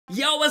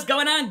Yo, what's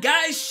going on,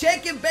 guys?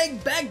 Shake and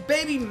bake back,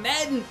 baby.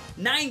 Madden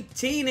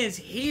 19 is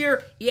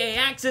here. EA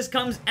Access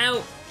comes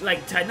out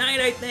like tonight,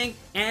 I think.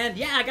 And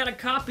yeah, I got a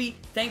copy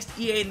thanks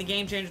to EA and the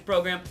Game Changers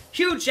program.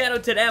 Huge shout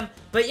out to them.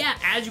 But yeah,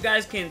 as you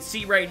guys can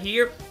see right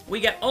here,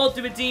 we got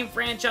Ultimate Team,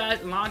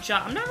 Franchise, and Long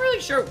Shot. I'm not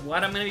really sure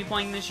what I'm going to be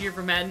playing this year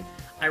for Madden.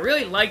 I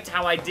really liked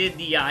how I did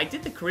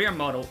the career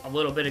mode a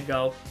little bit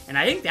ago, and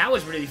I think that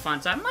was really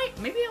fun. So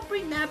maybe I'll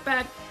bring that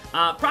back.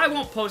 Probably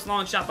won't post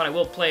Long Shot, but I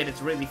will play it.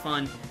 It's really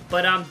fun.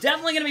 But I'm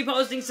definitely going to be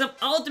posting some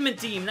Ultimate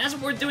Team. That's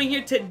what we're doing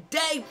here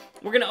today.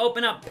 We're going to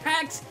open up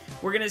packs.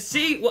 We're going to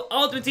see what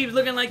Ultimate Team is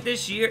looking like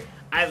this year.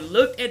 I've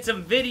looked at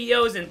some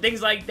videos and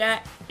things like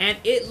that, and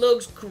it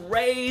looks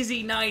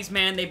crazy nice,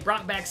 man. They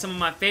brought back some of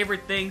my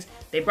favorite things.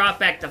 They brought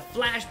back the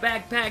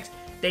flashback packs.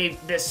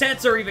 The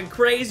sets are even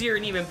crazier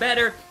and even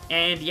better,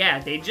 and yeah,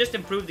 they just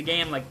improved the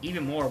game like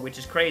even more, which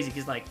is crazy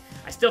because like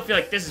I still feel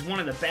like this is one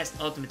of the best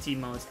Ultimate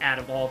Team modes out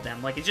of all of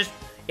them. Like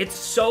it's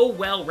so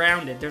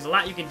well-rounded. There's a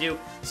lot you can do.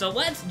 So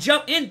let's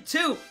jump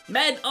into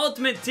Madden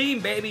Ultimate Team,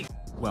 baby.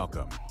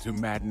 Welcome to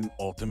Madden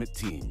Ultimate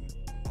Team.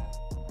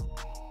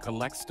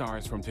 Collect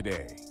stars from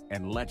today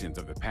and legends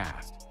of the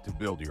past to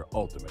build your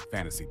ultimate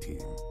fantasy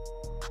team.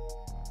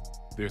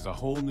 There's a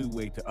whole new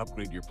way to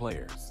upgrade your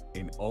players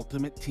in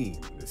Ultimate Team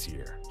this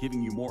year,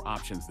 giving you more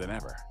options than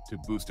ever to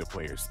boost a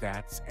player's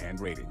stats and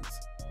ratings.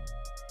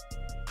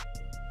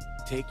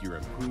 Take your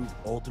improved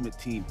Ultimate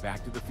Team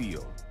back to the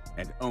field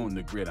and own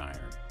the gridiron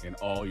in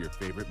all your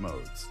favorite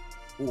modes.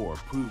 Or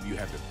prove you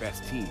have the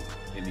best team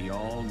in the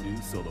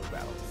all-new solo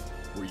battles,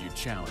 where you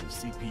challenge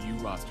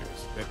CPU rosters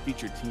that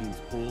feature teams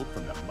pulled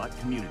from the MUT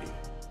community.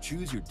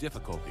 Choose your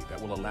difficulty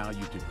that will allow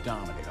you to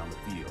dominate on the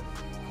field,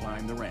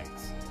 climb the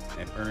ranks,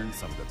 and earn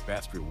some of the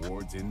best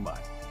rewards in MUT.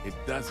 It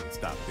doesn't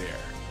stop there.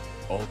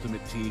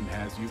 Ultimate Team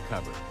has you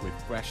covered with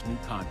fresh new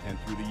content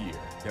through the year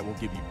that will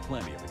give you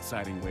plenty of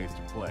exciting ways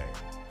to play,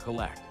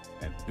 collect,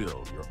 and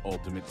build your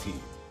Ultimate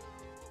Team.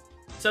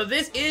 So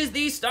this is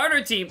the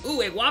starter team.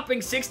 Ooh, a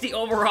whopping 60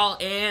 overall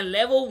and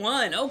level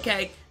 1.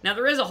 Okay, now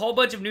there is a whole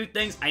bunch of new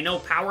things. I know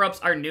power-ups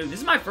are new.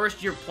 This is my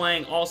first year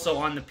playing also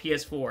on the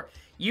PS4.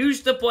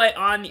 Used to play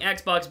on the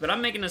Xbox, but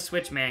I'm making a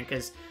switch, man,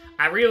 because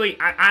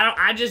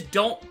I just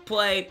don't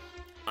play.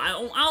 I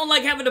don't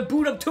like having to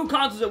boot up 2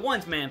 consoles at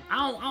once, man.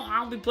 I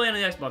don't be playing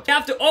on the Xbox. We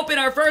have to open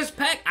our first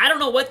pack. I don't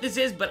know what this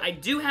is, but I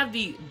do have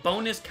the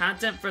bonus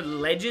content for the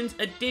Legends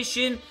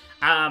Edition.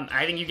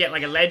 I think you get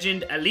like a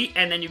Legend Elite,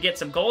 and then you get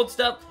some gold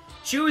stuff.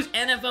 Choose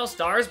NFL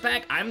Stars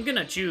pack. I'm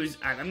gonna choose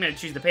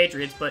the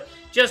Patriots, but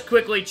just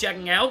quickly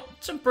checking out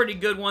some pretty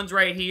good ones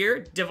right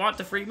here.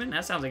 Devonta Freeman,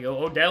 that sounds like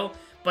Odell.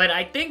 But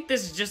I think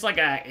this is just like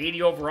a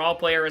 80 overall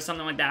player or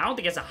something like that. I don't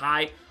think it's a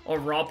high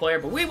overall player,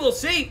 but we will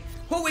see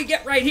who we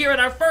get right here in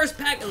our first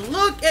pack.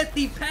 Look at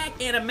the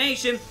pack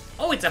animation.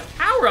 Oh, it's a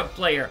power-up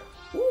player.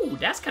 Ooh,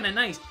 that's kind of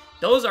nice.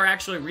 Those are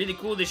actually really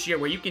cool this year,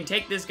 where you can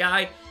take this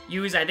guy,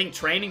 use, I think,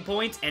 training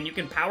points, and you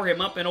can power him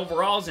up in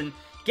overalls and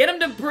get him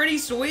to pretty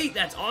sweet.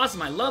 That's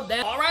awesome. I love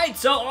that. All right,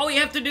 so all we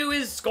have to do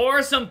is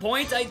score some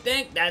points, I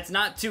think. That's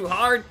not too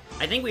hard.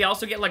 I think we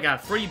also get like a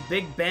free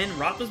Big Ben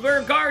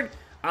Roethlisberger card.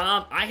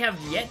 I have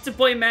yet to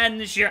play Madden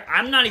this year.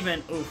 I'm not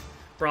even, oof,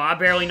 bro, I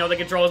barely know the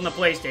controls on the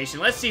PlayStation.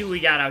 Let's see who we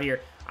got out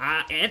here.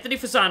 Anthony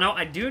Fasano,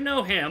 I do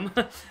know him.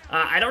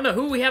 I don't know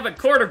who we have at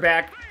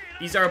quarterback.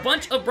 These are a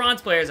bunch of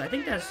bronze players. I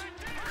think that's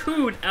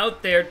Coon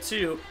out there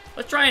too.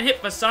 Let's try and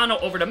hit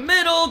Fasano over the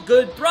middle.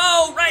 Good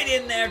throw, right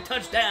in there.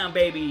 Touchdown,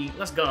 baby.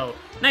 Let's go.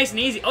 Nice and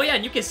easy. Oh yeah,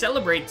 and you can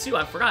celebrate too.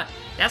 I forgot.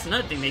 That's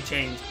another thing they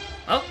changed.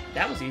 Oh,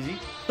 that was easy.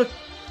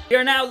 We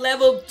are now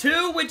level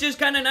 2, which is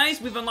kind of nice.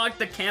 We've unlocked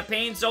the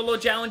campaign solo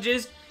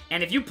challenges,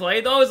 and if you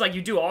play those, like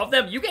you do all of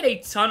them, you get a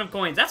ton of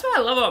coins. That's what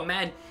I love about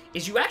Madden,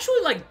 is you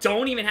actually like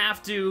don't even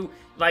have to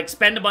like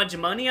spend a bunch of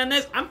money on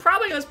this. I'm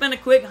probably gonna spend a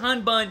quick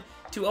hun bun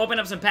to open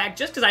up some packs,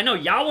 just because I know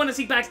y'all want to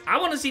see packs. I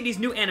want to see these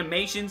new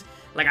animations.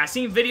 Like, I've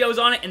seen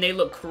videos on it, and they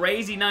look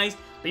crazy nice.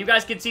 But you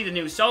guys can see the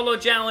new solo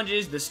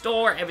challenges, the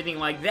store, everything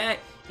like that,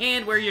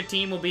 and where your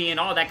team will be and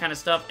all that kind of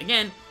stuff.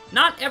 Again,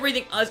 not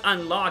everything is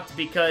unlocked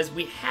because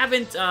we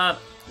haven't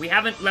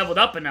leveled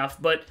up enough,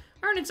 but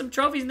earning some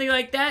trophies and things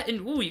like that.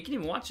 And ooh, you can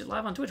even watch it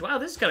live on Twitch. Wow,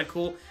 this is kind of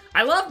cool.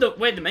 I love the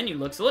way the menu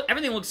looks. Look,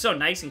 everything looks so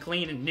nice and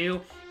clean and new.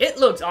 It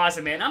looks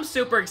awesome, man. I'm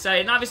super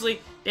excited. And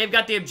obviously, they've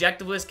got the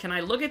objective list. Can I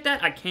look at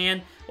that? I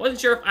can. Wasn't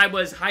sure if I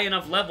was high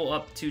enough level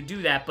up to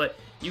do that, but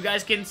you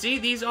guys can see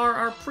these are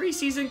our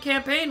preseason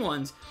campaign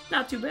ones.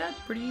 Not too bad.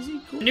 Pretty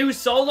easy. Cool. New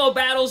solo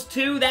battles,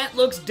 too. That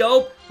looks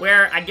dope,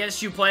 where I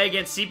guess you play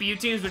against CPU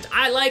teams, which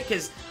I like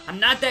because I'm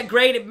not that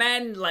great at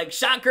Madden. Like,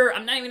 shocker,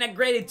 I'm not even that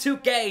great at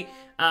 2K.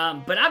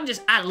 But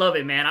I love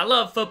it, man. I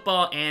love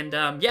football, and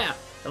yeah.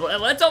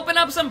 Let's open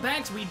up some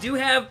packs. We do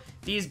have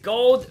these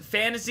gold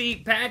fantasy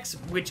packs,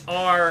 which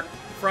are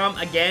from,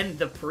 again,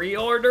 the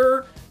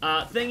pre-order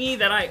thingy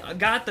that I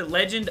got, the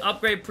Legend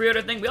Upgrade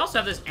pre-order thing. We also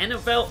have this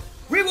NFL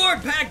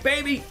Reward Pack,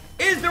 baby!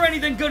 Is there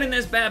anything good in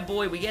this bad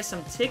boy? We get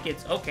some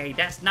tickets. Okay,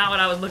 that's not what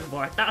I was looking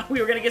for. I thought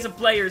we were going to get some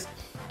players.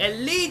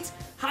 Elite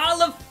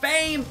Hall of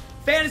Fame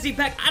Fantasy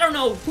Pack. I don't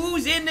know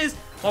who's in this.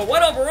 or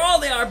what overall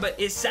they are, but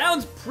it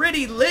sounds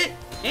pretty lit.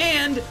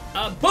 And,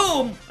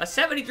 boom, a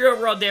 73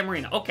 overall Dan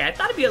Marino. Okay, I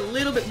thought it'd be a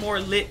little bit more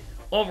lit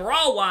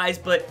overall-wise,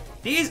 but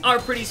these are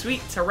pretty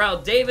sweet. Terrell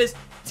Davis,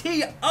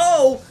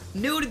 T.O.,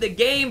 new to the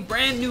game,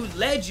 brand new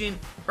legend,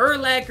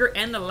 Urlacher,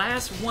 and the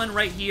last one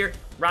right here,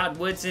 Rod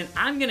Woodson.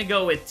 I'm going to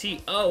go with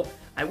T.O.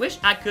 I wish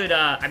I could,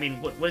 I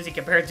mean, what is he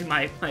compared to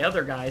my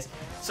other guys?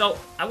 So,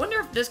 I wonder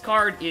if this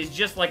card is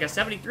just like a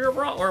 73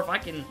 overall, or if I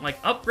can, like,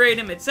 upgrade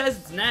him. It says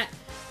it's not,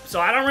 so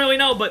I don't really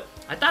know, but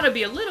I thought it'd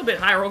be a little bit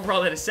higher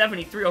overall than a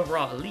 73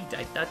 overall Elite.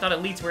 I thought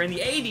Elites were in the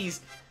 80s,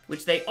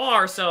 which they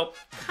are, so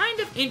kind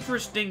of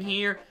interesting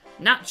here.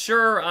 Not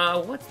sure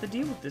what's the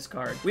deal with this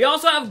card. We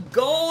also have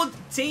Gold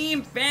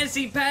Team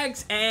Fantasy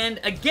Packs, and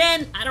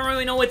again, I don't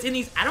really know what's in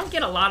these. I don't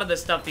get a lot of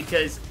this stuff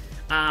because,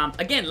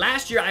 again,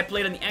 last year I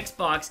played on the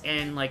Xbox,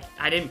 and, like,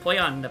 I didn't play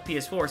on the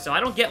PS4, so I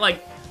don't get,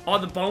 like, all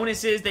the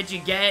bonuses that you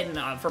get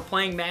and, for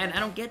playing Madden. I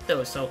don't get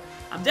those, so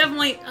I'm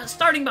definitely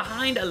starting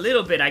behind a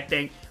little bit, I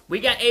think. We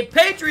got a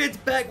Patriots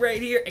pack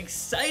right here.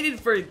 Excited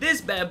for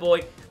this bad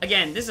boy.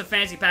 Again, this is a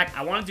fantasy pack.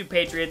 I want to do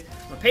Patriots.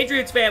 I'm a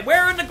Patriots fan.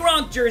 Wearing the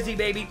Gronk jersey,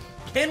 baby.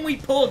 Can we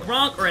pull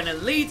Gronk or an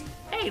Elite?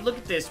 Hey, look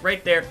at this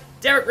right there.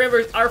 Derek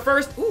Rivers, our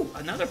first. Ooh,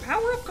 another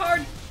power-up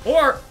card.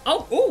 Or,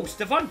 oh, ooh,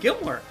 Stephon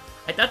Gilmore.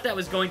 I thought that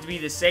was going to be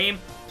the same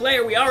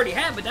player we already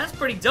had, but that's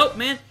pretty dope,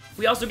 man.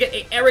 We also get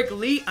a Eric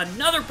Lee,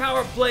 another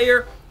power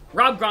player.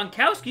 Rob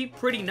Gronkowski,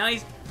 pretty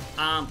nice.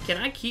 Can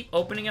I keep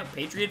opening up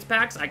Patriots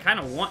packs? I kind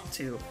of want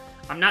to.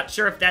 I'm not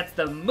sure if that's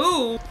the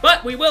move,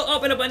 but we will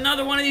open up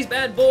another one of these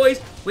bad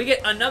boys. We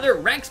get another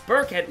Rex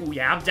Burkhead. Ooh,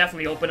 yeah, I'm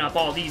definitely opening up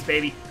all these,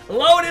 baby.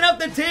 Loading up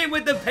the team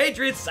with the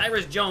Patriots.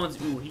 Cyrus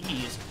Jones. Ooh,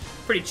 he's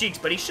pretty cheeks,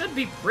 but he should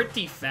be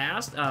pretty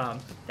fast.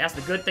 That's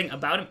the good thing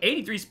about him.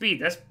 83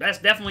 speed. That's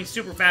definitely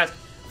super fast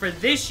for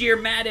this year,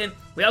 Madden.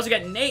 We also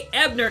got Nate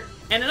Ebner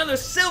and another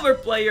silver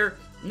player,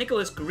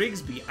 Nicholas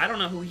Grigsby. I don't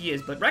know who he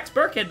is, but Rex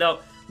Burkhead, though,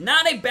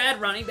 not a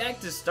bad running back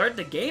to start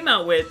the game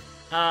out with.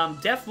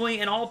 Definitely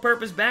an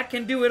all-purpose back,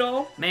 can do it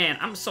all. Man,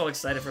 I'm so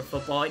excited for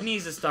football. It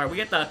needs to start. We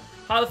get the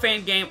Hall of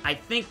Fame game, I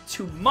think,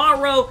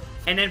 tomorrow,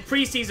 and then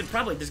preseason,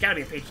 probably, there's gotta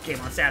be a Patriots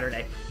game on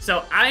Saturday.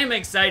 So, I am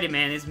excited,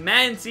 man. It's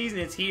Madden season,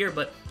 it's here,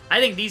 but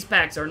I think these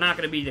packs are not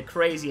gonna be the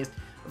craziest.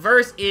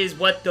 Verse is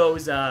what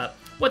those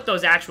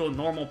actual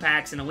normal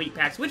packs and elite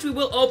packs, which we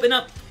will open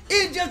up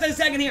in just a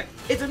second here.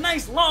 It's a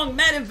nice, long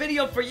Madden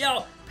video for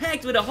y'all,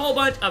 packed with a whole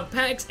bunch of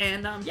packs,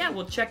 and, yeah,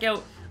 we'll check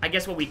out, I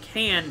guess, what we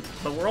can,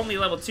 but we're only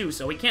level 2,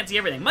 so we can't see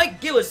everything.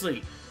 Mike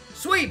Gillislee.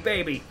 Sweet,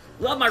 baby.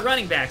 Love my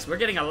running backs. We're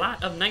getting a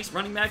lot of nice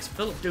running backs.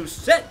 Philip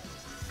Dorsett.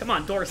 Come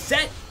on,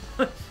 Dorsett.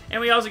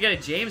 And we also get a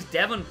James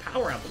Devon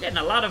power-up. We're getting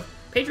a lot of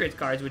Patriots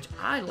cards, which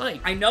I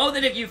like. I know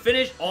that if you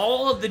finish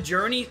all of the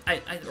journey,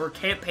 or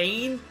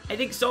campaign, I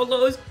think,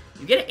 solos,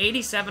 you get an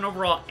 87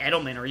 overall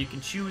Edelman, or you can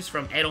choose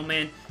from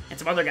Edelman and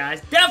some other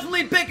guys.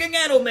 Definitely picking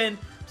Edelman.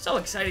 So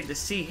excited to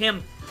see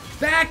him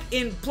back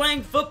in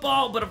playing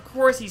football, but of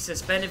course he's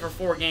suspended for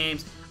 4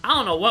 games. I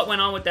don't know what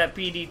went on with that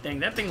PD thing.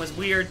 That thing was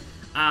weird,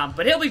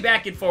 but he'll be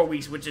back in 4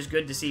 weeks, which is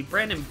good to see.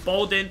 Brandon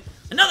Bolden,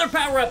 another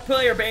power-up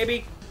player,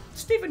 baby.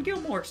 Stephon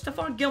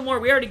Gilmore,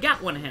 we already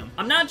got one of him.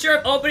 I'm not sure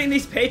if opening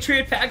these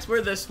Patriot packs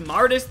were the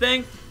smartest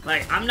thing.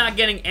 Like, I'm not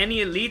getting any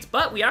elites,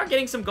 but we are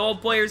getting some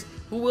gold players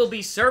who will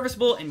be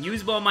serviceable and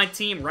usable on my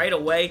team right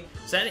away.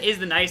 So that is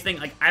the nice thing.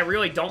 Like, I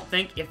really don't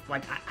think if,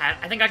 like,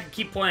 I think I could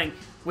keep playing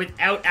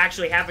without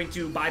actually having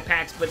to buy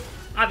packs, but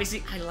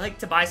obviously I like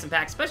to buy some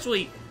packs,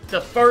 especially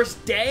the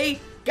first day.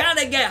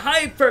 Gotta get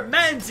hyped for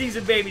Madden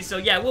season, baby. So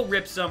yeah, we'll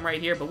rip some right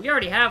here, but we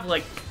already have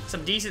like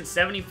some decent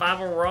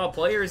 75 overall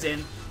players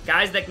and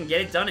guys that can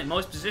get it done at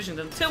most positions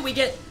until we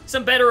get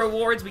some better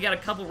awards. We got a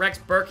couple Rex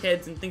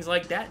Burkheads and things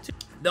like that too.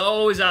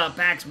 Those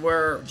packs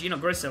were Geno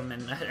Grissom,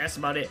 and that's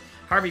about it.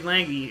 Harvey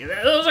Langley.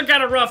 Those are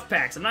kind of rough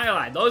packs, I'm not gonna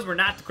lie. Those were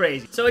not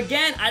crazy. So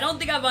again, I don't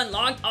think I've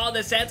unlocked all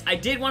the sets. I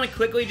did want to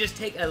quickly just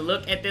take a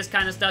look at this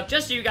kind of stuff,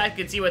 just so you guys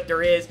can see what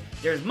there is.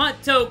 There's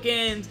MUT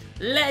tokens,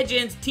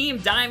 Legends, Team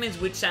Diamonds,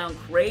 which sound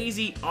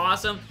crazy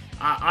awesome.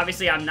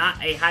 Obviously, I'm not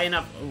a high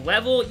enough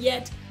level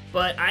yet,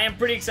 but I am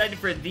pretty excited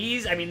for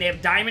these. I mean, they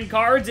have diamond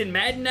cards in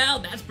Madden now.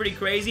 That's pretty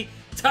crazy.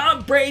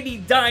 Tom Brady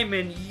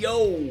Diamond,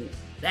 yo.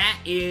 That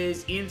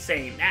is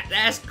insane.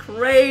 That's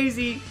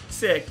crazy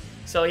sick.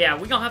 So yeah,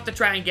 we're gonna have to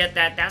try and get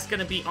that. That's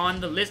gonna be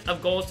on the list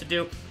of goals to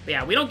do. But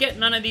yeah, we don't get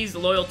none of these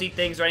loyalty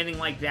things or anything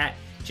like that,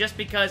 just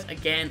because,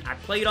 again, I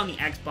played on the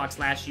Xbox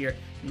last year,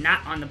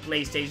 not on the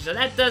PlayStation. So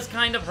that does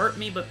kind of hurt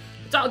me, but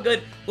it's all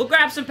good. We'll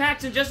grab some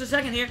packs in just a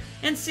second here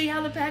and see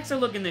how the packs are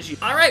looking this year.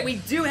 All right, we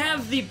do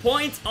have the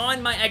points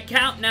on my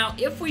account. Now,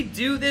 if we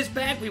do this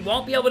pack, we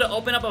won't be able to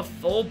open up a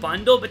full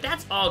bundle, but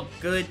that's all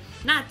good.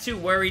 Not too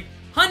worried.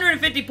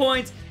 150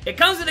 points. It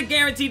comes with a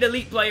guaranteed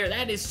elite player.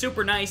 That is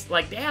super nice.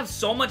 Like, they have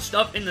so much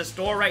stuff in the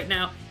store right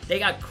now. They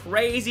got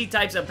crazy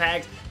types of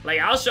packs. Like,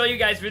 I'll show you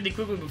guys really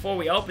quickly before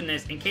we open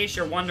this, in case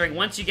you're wondering,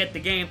 once you get the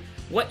game,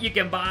 what you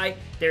can buy.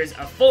 There's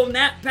a full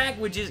nap pack,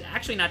 which is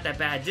actually not that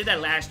bad. I did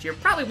that last year.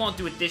 Probably won't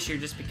do it this year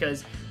just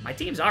because my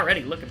team's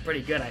already looking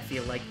pretty good, I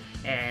feel like.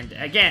 And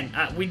again,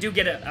 we do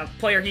get a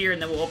player here,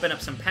 and then we'll open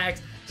up some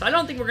packs. So I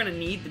don't think we're going to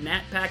need the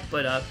Nat pack,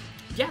 but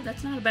yeah,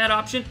 that's not a bad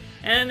option.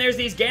 And then there's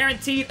these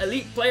guaranteed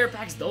elite player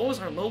packs. Those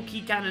are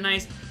low-key kind of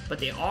nice, but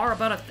they are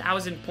about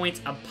 1,000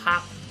 points a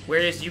pop,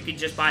 whereas you could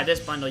just buy this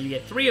bundle. You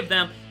get 3 of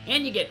them,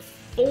 and you get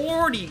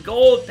 40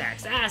 gold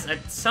packs. That's a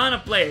ton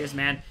of players,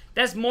 man.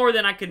 That's more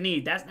than I could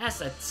need.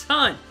 That's a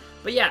ton.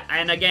 But yeah,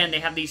 and again, they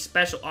have these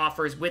special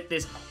offers with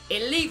this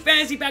Elite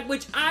Fantasy Pack,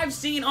 which I've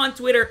seen on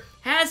Twitter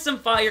has some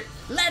fire.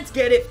 Let's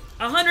get it.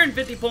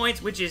 150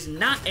 points, which is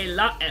not a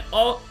lot at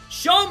all.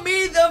 Show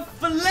me the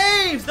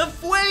flames, the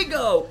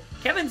fuego.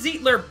 Kevin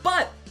Zietler,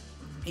 but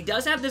he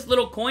does have this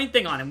little coin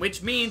thing on him,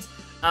 which means,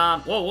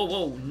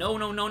 whoa,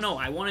 no.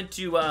 I wanted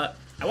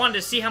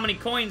to see how many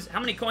coins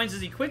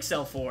does he quick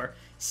sell for.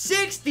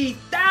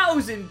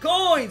 60,000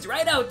 coins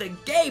right out the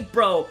gate,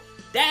 bro.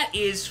 That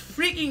is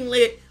freaking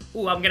lit.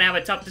 Ooh, I'm gonna have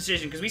a tough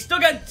decision because we still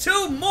got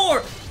 2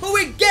 more. Who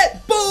we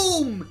get?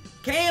 Boom!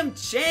 Cam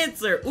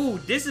Chancellor. Ooh,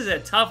 this is a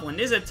tough one.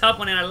 This is a tough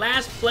one. And our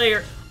last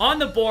player on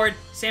the board,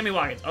 Sammy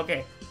Watkins.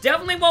 Okay,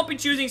 definitely won't be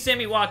choosing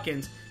Sammy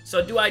Watkins.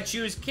 So do I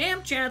choose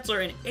Cam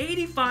Chancellor in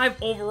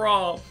 85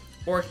 overall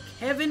or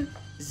Kevin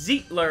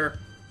Zietler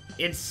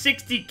in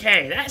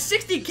 60K? That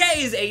 60K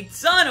is a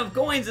ton of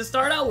coins to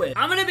start out with.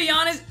 I'm gonna be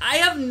honest, I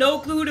have no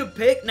clue who to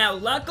pick. Now,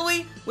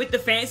 luckily, with the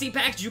fancy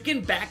packs, you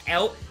can back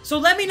out. So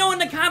let me know in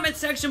the comment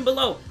section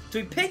below. Do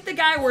we pick the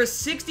guy worth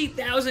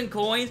 60,000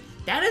 coins?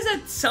 That is a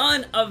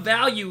ton of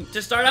value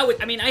to start out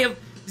with. I mean, I have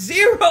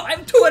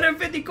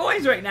 250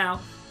 coins right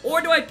now.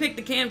 Or do I pick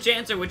the Cam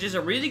Chancellor, which is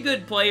a really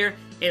good player,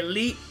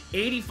 elite,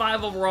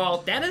 85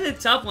 overall. That is a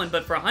tough one,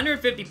 but for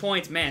 150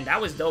 points, man, that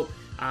was dope.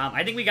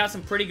 I think we got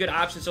some pretty good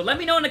options. So let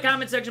me know in the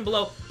comment section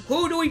below,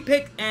 who do we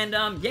pick? And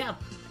yeah,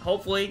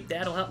 hopefully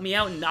that'll help me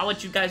out, and I'll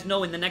let you guys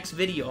know in the next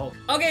video.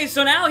 Okay,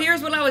 so now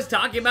here's what I was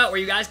talking about, where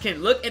you guys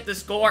can look at the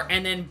score,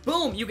 and then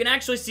boom, you can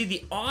actually see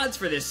the odds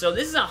for this. So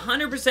this is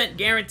 100%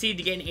 guaranteed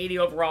to get an 80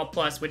 overall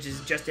plus, which is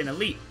just an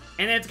elite.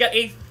 And then it's got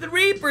a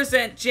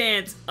 3%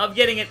 chance of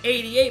getting an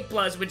 88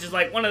 plus, which is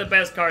like one of the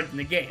best cards in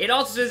the game. It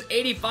also says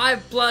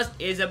 85 plus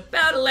is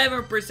about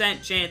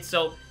 11% chance.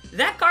 So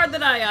that card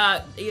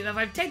that if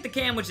I take the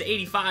Cam, which is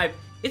 85,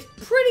 it's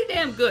pretty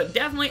damn good.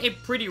 Definitely a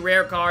pretty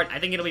rare card. I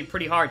think it'll be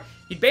pretty hard.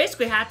 You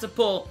basically have to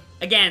pull,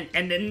 again,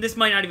 and then this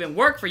might not even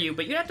work for you,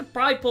 but you'd have to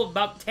probably pull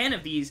about 10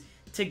 of these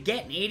to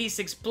get an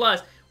 86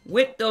 plus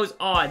with those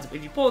odds.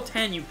 If you pull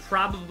 10, you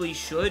probably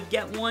should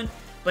get one.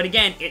 But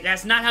again,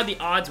 that's not how the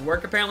odds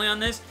work apparently on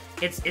this.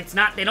 It's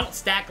not, they don't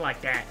stack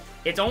like that.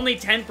 It's only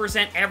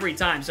 10% every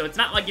time. So it's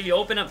not like if you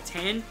open up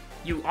 10,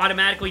 you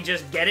automatically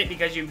just get it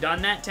because you've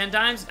done that 10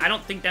 times. I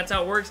don't think that's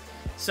how it works.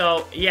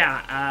 So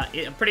yeah,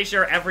 I'm pretty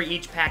sure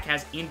each pack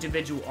has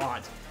individual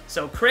odds.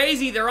 So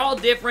crazy, they're all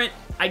different.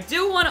 I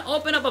do want to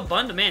open up a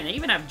bundle, man. They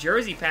even have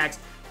jersey packs.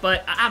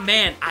 But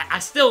man, I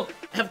still,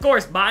 of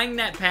course, buying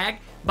that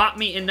pack bought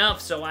me enough,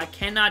 so I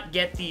cannot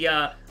get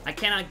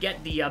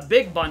the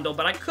big bundle,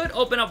 but I could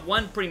open up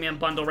one premium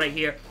bundle right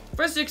here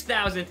for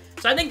 6,000.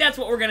 So I think that's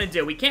what we're gonna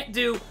do. We can't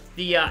do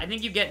the, I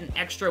think you get an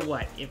extra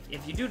what?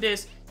 If you do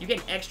this, you get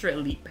an extra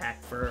elite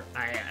pack for,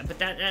 but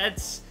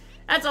that's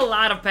a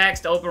lot of packs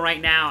to open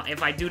right now.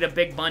 If I do the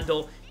big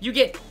bundle, you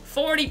get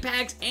 40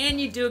 packs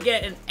and you do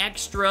get an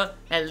extra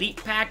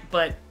elite pack,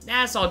 but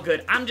that's all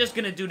good. I'm just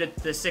gonna do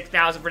the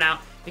 6,000 for now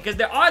because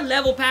there are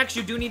level packs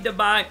you do need to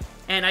buy,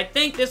 and I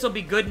think this will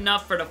be good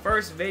enough for the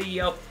first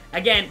video.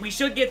 Again, we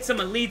should get some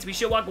elites. We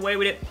should walk away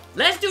with it.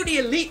 Let's do the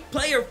elite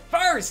player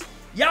first.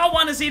 Y'all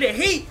want to see the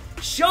heat?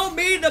 Show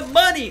me the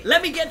money.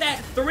 Let me get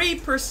that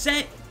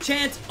 3%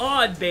 chance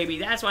odds, baby.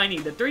 That's what I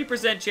need. The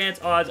 3%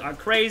 chance odds are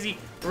crazy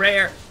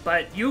rare,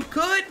 but you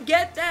could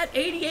get that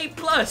 88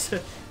 plus.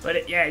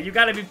 But yeah, you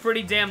got to be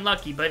pretty damn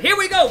lucky. But here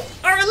we go.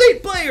 Our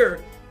elite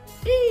player.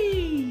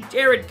 Eee,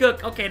 Jared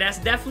Cook. Okay, that's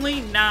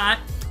definitely not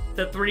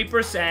the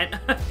 3%.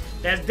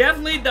 That's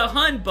definitely the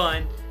Hun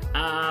Bun.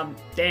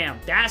 Damn,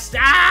 that's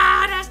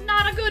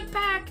not a good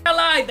pack. I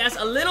lied, that's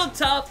a little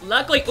tough.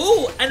 Luckily,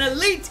 ooh, an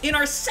elite in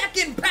our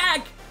second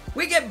pack.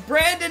 We get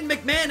Brandon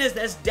McManus.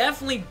 That's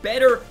definitely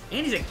better,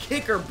 and he's a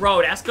kicker,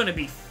 bro. That's gonna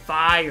be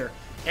fire.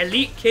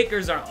 Elite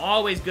kickers are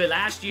always good.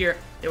 Last year,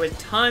 there was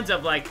tons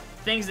of like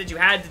things that you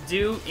had to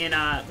do in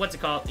what's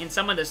it called, in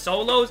some of the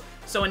solos.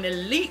 So an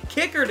elite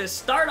kicker to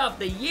start off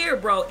the year,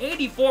 bro.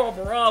 84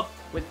 overall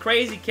with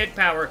crazy kick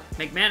power.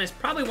 McManus,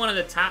 probably one of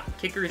the top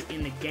kickers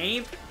in the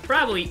game.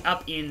 Probably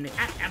up in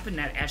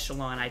that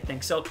echelon, I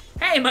think. So,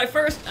 hey, my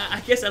first, I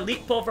guess,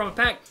 elite pull from a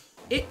pack.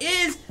 It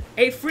is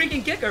a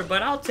freaking kicker,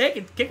 but I'll take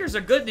it. Kickers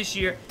are good this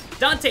year.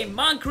 Dante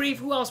Moncrief.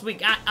 Who else we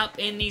got up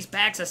in these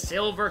packs? A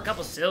silver, a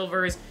couple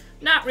silvers.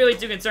 Not really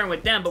too concerned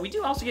with them, but we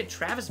do also get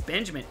Travis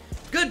Benjamin.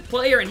 Good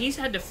player, and he's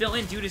had to fill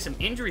in due to some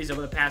injuries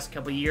over the past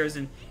couple years,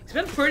 and he's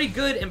been pretty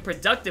good and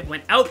productive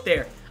when out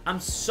there. I'm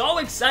so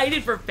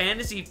excited for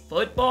fantasy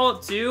football,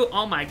 too.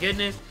 Oh, my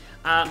goodness.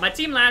 My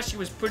team last year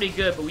was pretty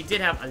good, but we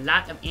did have a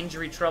lot of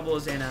injury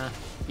troubles, and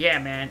yeah,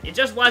 man, it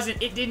just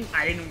wasn't, I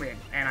didn't win,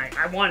 and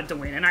I wanted to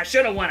win, and I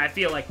should have won, I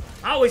feel like.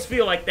 I always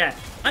feel like that.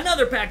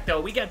 Another pack,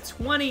 though. We got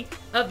 20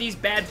 of these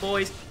bad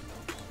boys.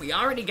 We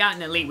already got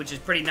an elite, which is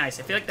pretty nice.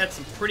 I feel like that's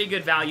some pretty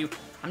good value.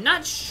 I'm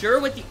not sure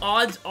what the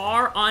odds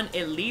are on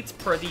elites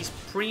per these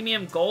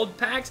premium gold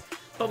packs,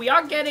 but we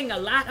are getting a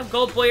lot of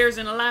gold players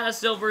and a lot of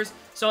silvers,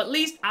 so at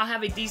least I'll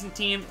have a decent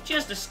team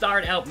just to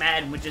start out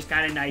Madden, which is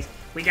kind of nice.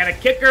 We got a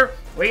kicker,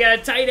 we got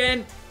a tight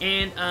end,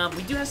 and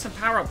we do have some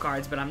power-up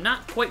cards, but I'm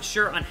not quite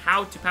sure on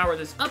how to power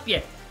this up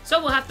yet. So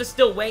we'll have to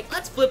still wait.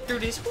 Let's flip through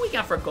this. Who we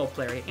got for a gold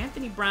player?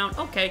 Anthony Brown,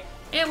 okay.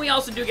 And we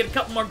also do get a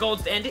couple more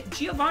golds to end it.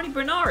 Giovanni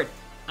Bernard.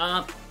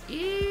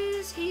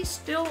 Is he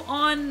still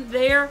on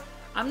there?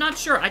 I'm not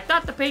sure. I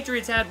thought the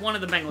Patriots had one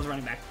of the Bengals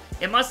running back.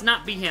 It must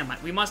not be him.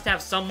 We must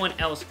have someone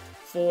else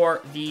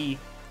for the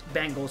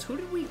Bengals. Who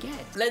did we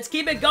get? Let's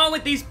keep it going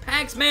with these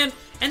packs, man.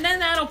 And then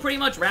that'll pretty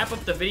much wrap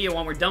up the video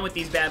when we're done with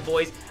these bad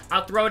boys.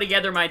 I'll throw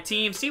together my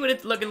team, see what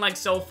it's looking like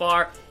so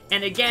far.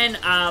 And again,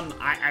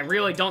 I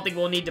really don't think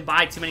we'll need to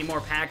buy too many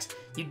more packs.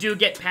 You do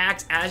get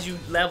packs as you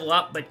level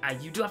up, but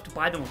you do have to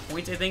buy them with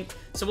points, I think.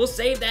 So we'll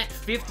save that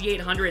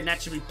 5,800, and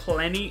that should be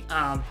plenty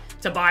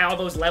to buy all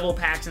those level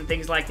packs and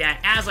things like that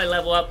as I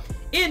level up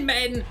in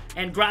Madden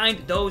and grind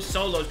those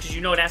solos, because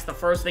you know that's the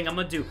first thing I'm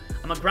going to do.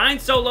 I'm going to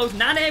grind solos.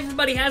 Not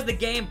everybody has the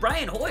game.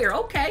 Brian Hoyer,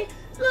 okay.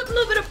 A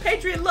little bit of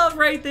Patriot love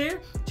right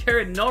there.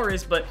 Jared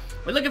Norris, but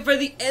we're looking for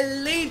the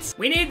elites.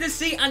 We need to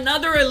see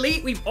another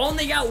elite. We've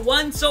only got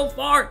one so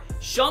far.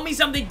 Show me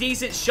something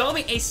decent. Show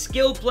me a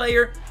skill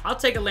player. I'll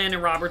take a Landon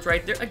Roberts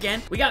right there.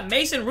 Again, we got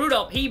Mason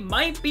Rudolph. He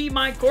might be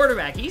my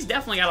quarterback. He's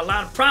definitely got a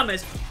lot of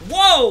promise.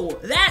 Whoa,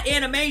 that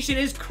animation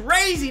is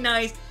crazy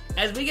nice.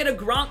 As we get a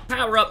Gronk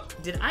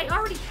power-up. Did I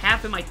already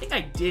have him? I think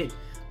I did.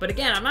 But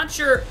again, I'm not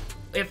sure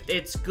if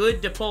it's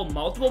good to pull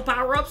multiple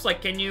power-ups.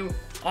 Like, can you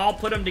all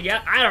put them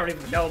together? I don't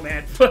even know,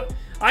 man.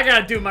 I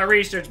gotta do my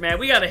research, man.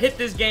 We gotta hit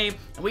this game,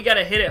 and we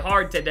gotta hit it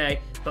hard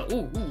today. But,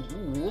 ooh,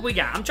 what we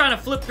got? I'm trying to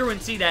flip through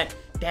and see that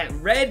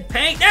red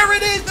paint. There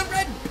it is, the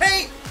red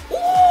paint.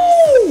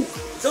 Ooh!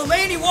 So,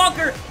 Laney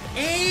Walker,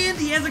 and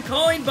he has a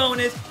coin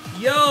bonus.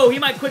 Yo, he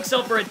might quick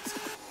sell for it.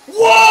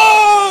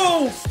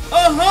 Whoa!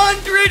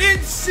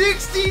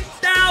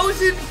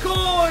 160,000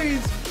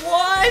 coins.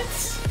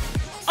 What?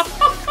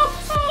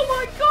 Oh,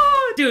 my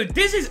God. Dude,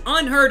 this is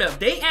unheard of.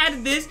 They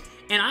added this.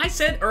 And I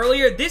said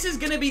earlier, this is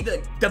going to be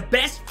the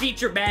best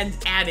feature Madden's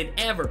added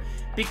ever.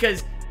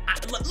 Because,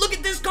 look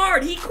at this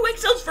card. He quick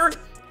sells for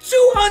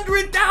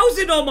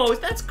 200,000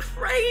 almost. That's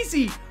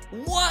crazy.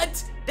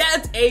 What?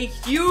 That's a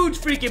huge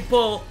freaking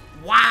pull.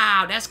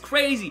 Wow, that's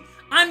crazy.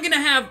 I'm going to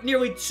have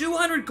nearly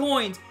 200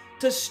 coins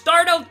to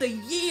start out the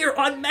year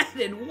on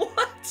Madden.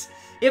 What?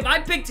 If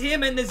I picked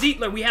him and the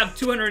Zietler, we have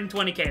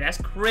 220K.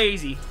 That's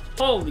crazy.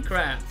 Holy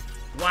crap.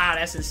 Wow,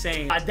 that's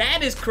insane.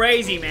 That is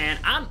crazy, man.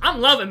 I'm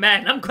loving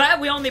Madden. I'm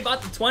glad we only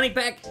bought the 20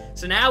 pack,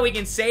 so now we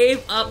can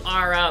save up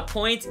our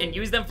points and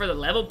use them for the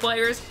level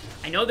players.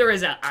 I know there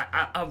is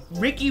a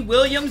Ricky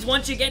Williams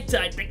once you get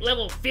to, I think,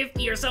 level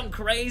 50 or something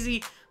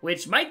crazy,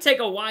 which might take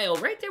a while.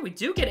 Right there, we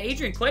do get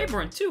Adrian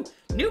Claiborne, too.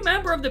 New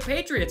member of the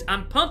Patriots.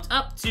 I'm pumped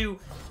up to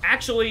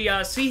actually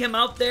see him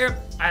out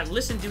there. I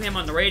listened to him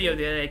on the radio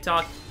the other day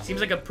talk. Seems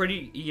like a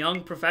pretty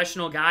young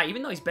professional guy,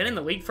 even though he's been in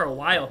the league for a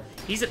while.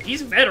 He's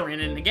a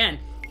veteran, and again,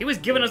 he was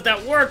giving us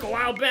that work a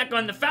while back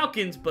on the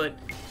Falcons, but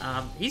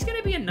he's going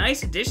to be a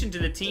nice addition to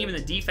the team and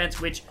the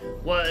defense, which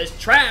was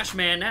trash,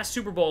 man. That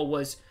Super Bowl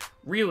was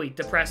really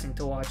depressing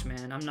to watch,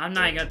 man. I'm not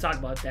even going to talk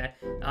about that.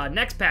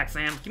 Next pack,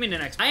 fam. Give me the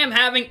next. I am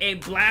having a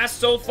blast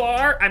so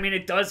far. I mean,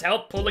 it does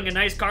help pulling a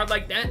nice card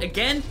like that.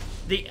 Again,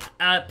 the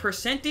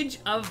percentage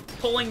of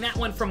pulling that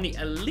one from the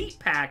Elite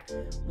pack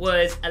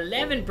was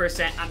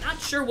 11%. I'm not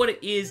sure what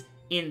it is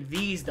in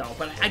these, though,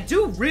 but I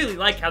do really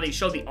like how they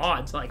show the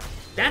odds. Like,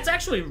 that's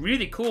actually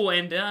really cool,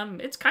 and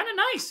it's kind of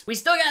nice. We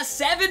still got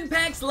 7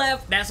 packs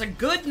left. That's a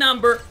good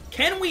number.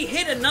 Can we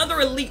hit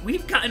another Elite?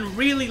 We've gotten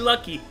really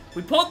lucky.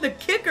 We pulled the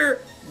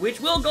kicker,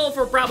 which will go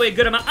for probably a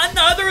good amount.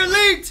 Another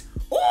Elite!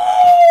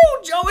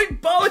 Ooh, Joey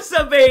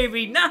Bosa,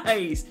 baby.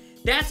 Nice.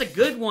 That's a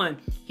good one.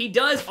 He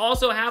does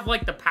also have,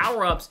 like, the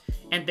power-ups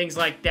and things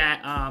like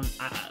that.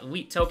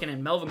 Elite Token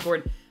and Melvin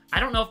Gordon. I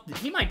don't know if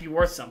he might be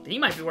worth something. He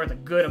might be worth a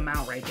good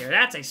amount right there.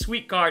 That's a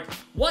sweet card.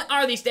 What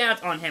are the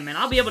stats on him? And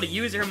I'll be able to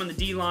use him on the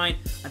D-line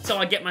until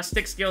I get my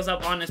stick skills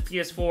up on this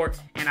PS4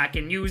 and I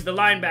can use the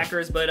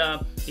linebackers.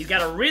 But he's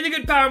got a really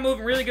good power move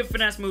and really good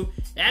finesse move.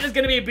 That is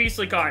going to be a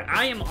beastly card.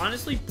 I am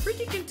honestly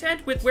pretty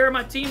content with where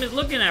my team is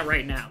looking at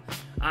right now.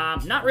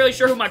 Not really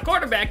sure who my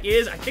quarterback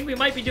is. I think we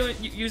might be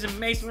using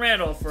Mason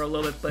Randolph for a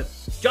little bit, but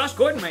Josh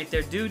Gordon right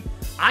there, dude.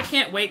 I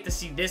can't wait to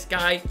see this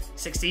guy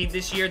succeed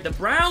this year. The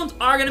Browns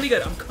are going to be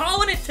good. I'm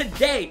calling it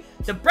today.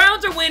 The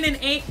Browns are winning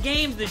 8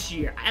 games this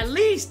year, at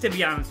least, to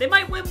be honest. They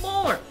might win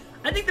more.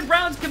 I think the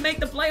Browns can make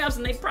the playoffs,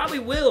 and they probably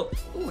will.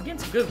 Ooh, again,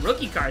 some good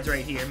rookie cards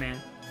right here, man.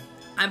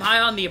 I'm high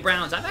on the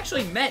Browns. I've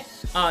actually met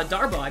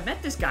Darbo. I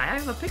met this guy. I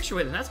have a picture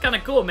with him. That's kind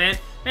of cool, man.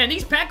 Man,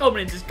 these pack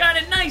openings is kind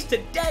of nice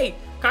today.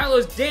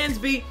 Carlos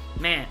Dansby.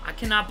 Man, I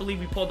cannot believe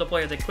we pulled the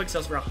player that quick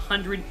sells for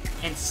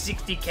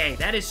 160K.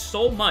 That is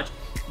so much.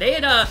 They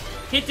had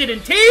hinted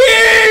and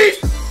teased.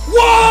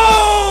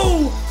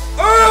 Whoa!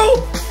 Earl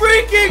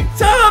freaking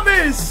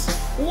Thomas!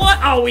 What?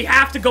 Oh, we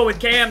have to go with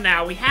Cam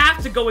now. We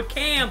have to go with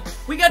Cam.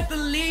 We got the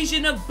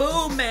Legion of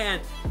Boom, man.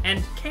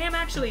 And Cam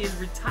actually is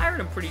retired,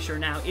 I'm pretty sure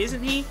now,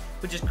 isn't he?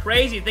 Which is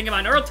crazy to think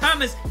about. Earl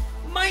Thomas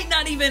might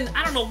not even,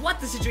 I don't know what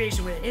the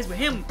situation is with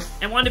him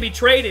and wanted to be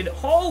traded.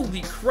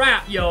 Holy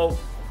crap, yo.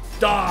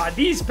 Duh,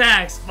 these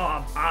packs. Yo,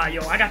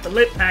 I got the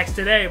lit packs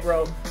today,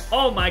 bro.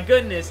 Oh my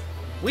goodness.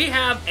 We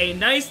have a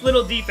nice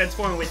little defense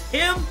forming with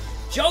him,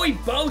 Joey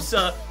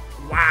Bosa.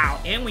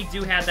 Wow, and we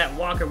do have that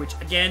Walker, which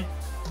again,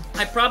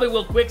 I probably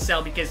will quick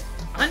sell because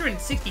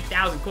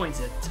 160,000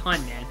 coins is a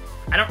ton, man.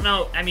 I don't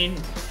know. I mean,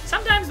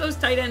 sometimes those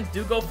tight ends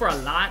do go for a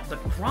lot,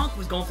 but Gronk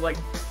was going for like,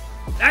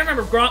 I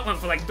remember Gronk went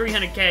for like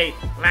 300K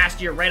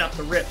last year right off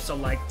the rip. So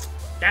like,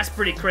 that's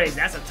pretty crazy.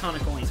 That's a ton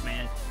of coins,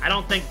 man. I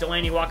don't think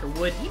Delaney Walker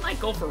would. He might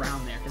go for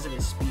around there because of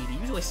his speed. He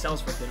usually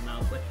sells for a good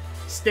amount, but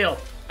still.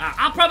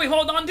 I'll probably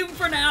hold on to him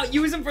for now,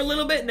 use him for a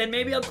little bit, and then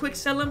maybe I'll quick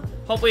sell him.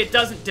 Hopefully it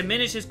doesn't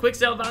diminish his quick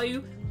sell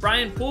value.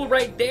 Brian Poole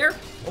right there.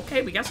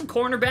 Okay, we got some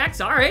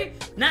cornerbacks. All right,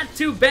 not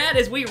too bad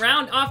as we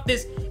round off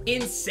this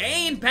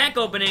insane pack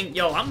opening.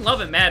 Yo, I'm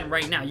loving Madden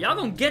right now. Y'all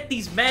gonna get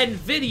these Madden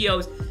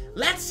videos.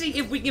 Let's see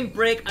if we can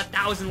break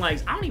 1,000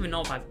 likes. I don't even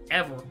know if I've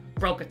ever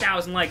broke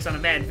 1,000 likes on a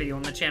Madden video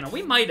on the channel.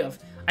 We might have.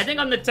 I think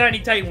on the Tiny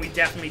Titan we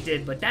definitely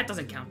did, but that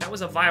doesn't count. That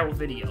was a viral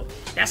video.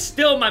 That's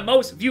still my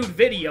most viewed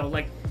video.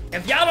 Like,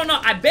 if y'all don't know,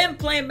 I've been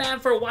playing Madden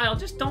for a while,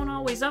 just don't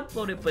always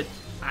upload it, but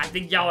I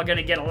think y'all are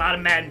gonna get a lot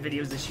of Madden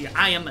videos this year.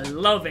 I am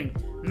loving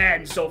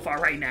Madden so far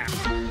right now.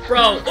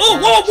 Bro, oh,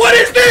 whoa, what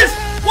is this?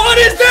 What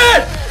is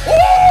that?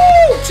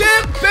 Oh,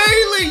 Champ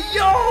Bailey,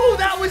 yo,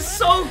 that was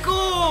so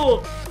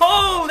cool.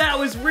 Oh, that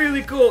was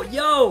really cool.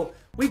 Yo,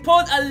 we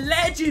pulled a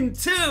legend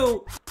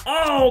too.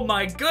 Oh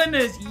my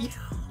goodness, yo.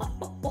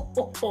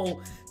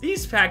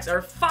 These packs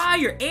are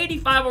fire.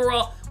 85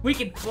 overall. We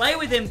can play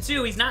with him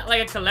too. He's not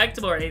like a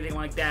collectible or anything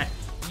like that.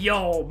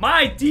 Yo,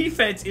 my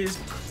defense is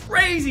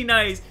crazy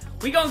nice.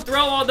 We gonna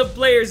throw all the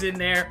players in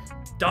there.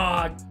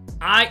 Dog,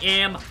 I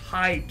am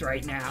hyped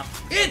right now.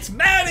 It's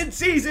Madden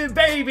season,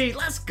 baby.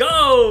 Let's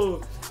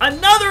go.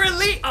 Another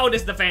elite. Oh,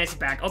 this is the fantasy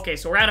pack. Okay,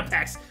 so we're out of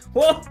packs.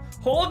 Whoa,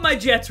 hold my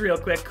jets real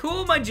quick.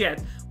 Cool my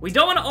jets. We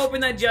don't want to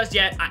open that just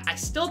yet. I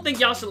still think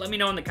y'all should let me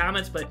know in the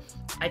comments, but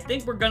I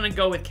think we're going to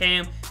go with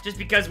Cam just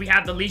because we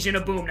have the Legion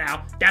of Boom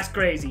now. That's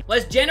crazy.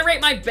 Let's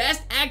generate my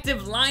best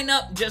active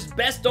lineup, just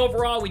best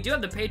overall. We do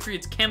have the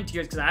Patriots chem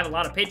tiers because I have a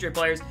lot of Patriot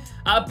players.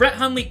 Brett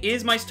Hundley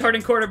is my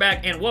starting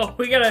quarterback, and whoa,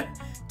 we got a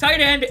tight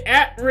end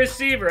at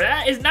receiver.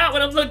 That is not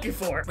what I'm looking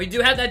for. We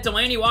do have that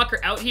Delaney Walker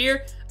out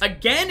here.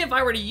 Again, if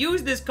I were to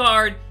use this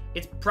card,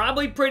 it's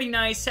probably pretty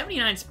nice.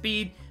 79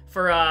 speed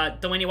for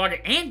Delaney Walker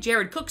and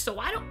Jared Cook, so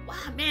I don't, wow,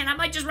 man, I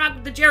might just rock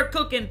with the Jared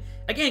Cook and,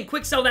 again,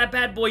 quick sell that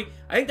bad boy.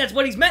 I think that's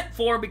what he's meant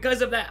for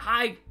because of that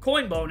high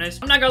coin bonus.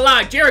 I'm not gonna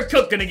lie, Jared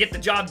Cook gonna get the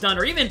job done,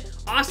 or even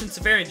Austin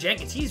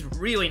Seferian-Jenkins. He's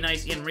really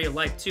nice in real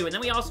life, too. And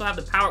then we also have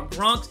the Power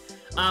Gronks.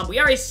 We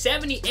are a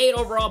 78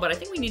 overall, but I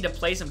think we need to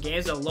play some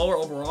games that are lower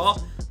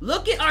overall.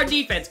 Look at our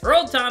defense.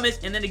 Earl Thomas,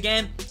 and then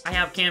again, I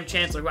have Cam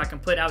Chancellor who I can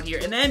put out here.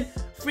 And then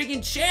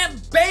freaking Champ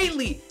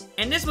Bailey.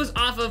 And this was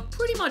off of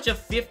pretty much a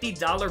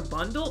 $50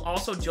 bundle.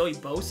 Also Joey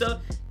Bosa,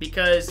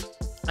 because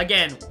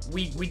again,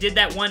 we did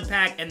that one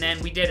pack and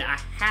then we did a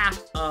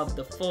half of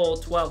the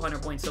full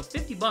 1,200 points. So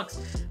 50 bucks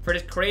for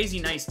this crazy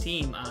nice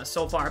team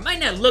so far. It might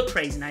not look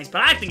crazy nice,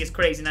 but I think it's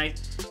crazy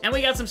nice. And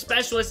we got some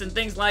specialists and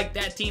things like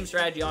that, team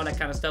strategy, all that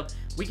kind of stuff.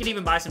 We can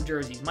even buy some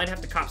jerseys. Might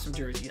have to cop some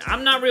jerseys.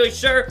 I'm not really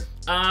sure.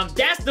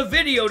 That's the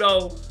video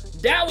though.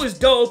 That was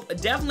dope.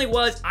 Definitely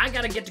was. I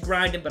gotta get to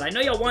grinding, but I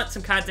know y'all want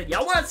some content.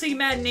 Y'all want to see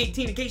Madden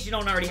 18 in case you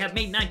don't already have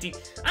Madden 19.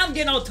 I'm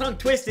getting all tongue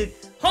twisted.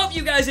 Hope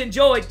you guys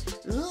enjoyed.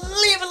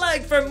 Leave a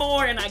like for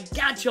more, and I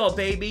got y'all,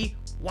 baby.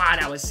 Wow,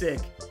 that was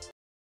sick.